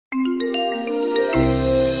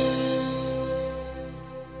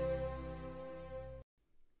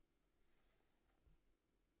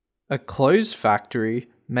A clothes factory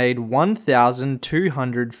made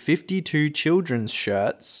 1,252 children's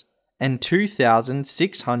shirts and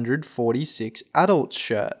 2,646 adult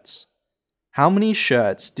shirts. How many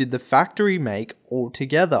shirts did the factory make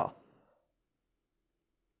altogether?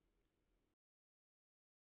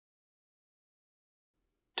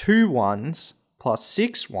 Two ones plus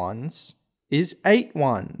 6 ones is 8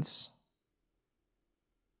 ones.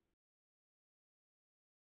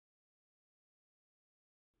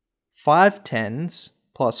 Five tens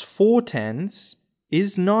plus 4 tens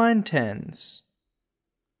is 9 tens.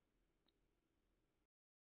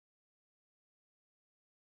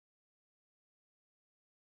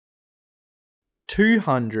 Two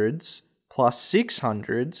hundreds plus 6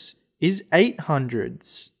 hundreds is 8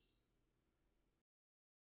 hundreds.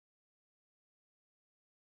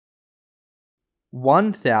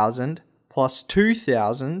 1,000 plus 2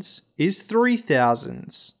 thousands is 3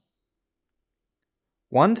 thousands.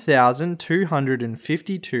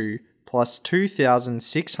 1,252 plus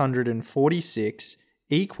 2,646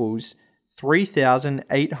 equals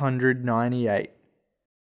 3,898.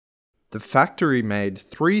 The factory made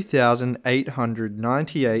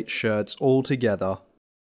 3,898 shirts altogether.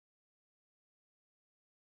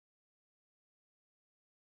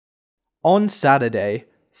 On Saturday,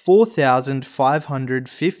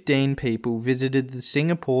 4,515 people visited the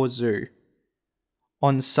Singapore Zoo.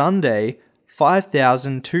 On Sunday,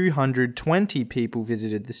 5,220 people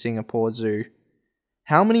visited the Singapore Zoo.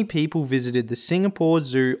 How many people visited the Singapore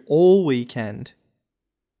Zoo all weekend?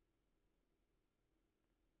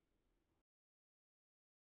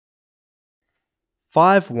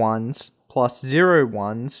 Five ones plus 0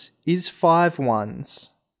 ones is 5 ones.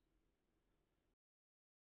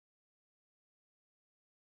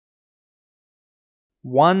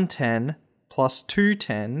 One 10 plus 2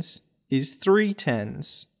 tens is 3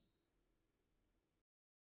 tens.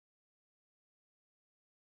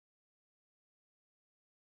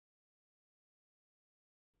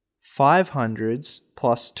 Five hundreds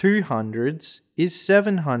plus 2 hundreds is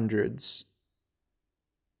 7 hundreds.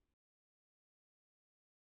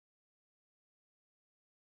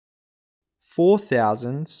 Four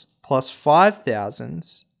thousands plus 5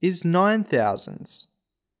 thousands is 9 thousands.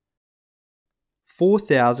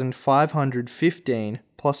 4,515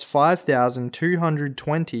 plus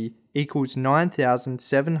 5,220 equals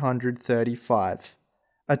 9,735.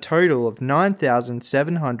 A total of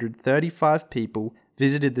 9,735 people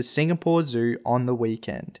visited the Singapore Zoo on the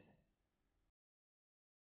weekend.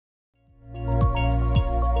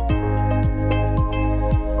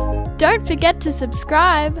 Don't forget to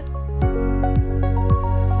subscribe.